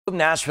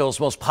Nashville's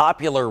most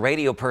popular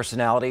radio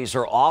personalities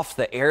are off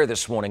the air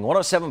this morning.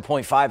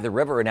 107.5 The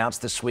River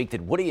announced this week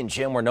that Woody and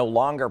Jim were no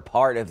longer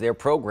part of their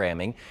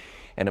programming.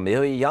 And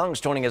Amelia Young's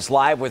joining us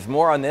live with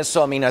more on this.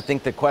 So, I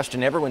think the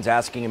question everyone's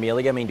asking,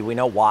 Amelia, do we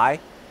know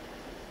why?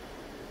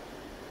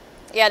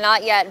 Yeah,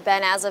 not yet,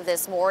 Ben. As of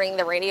this morning,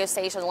 the radio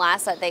station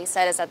last that they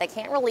said is that they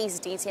can't release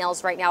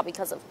details right now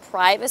because of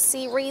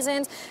privacy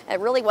reasons. It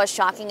really was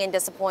shocking and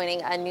disappointing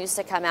news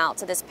to come out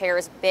to this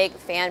pair's big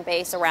fan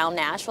base around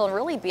Nashville and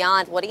really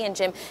beyond. Woody and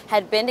Jim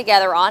had been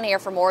together on air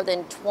for more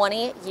than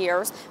 20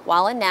 years.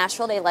 While in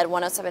Nashville, they led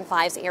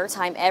 107.5's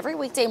airtime every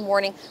weekday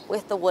morning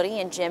with the Woody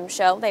and Jim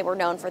Show. They were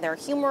known for their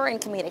humor and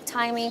comedic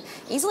timing,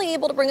 easily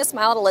able to bring a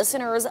smile to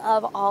listeners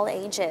of all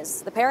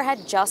ages. The pair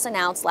had just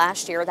announced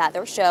last year that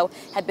their show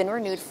had been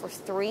renewed for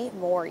 3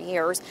 more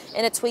years.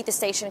 In a tweet, the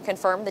station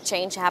confirmed the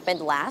change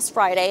happened last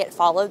Friday. It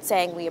followed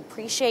saying, "We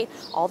appreciate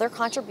all their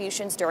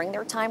contributions during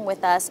their time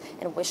with us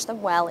and wish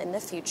them well in the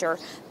future."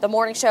 The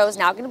morning show is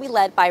now going to be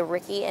led by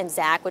Ricky and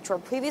Zach, which were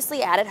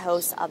previously added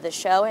hosts of the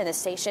show, and the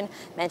station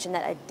mentioned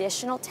that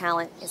additional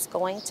talent is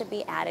going to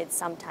be added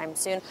sometime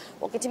soon.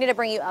 We'll continue to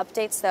bring you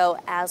updates, though,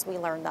 as we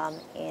learn them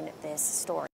in this story.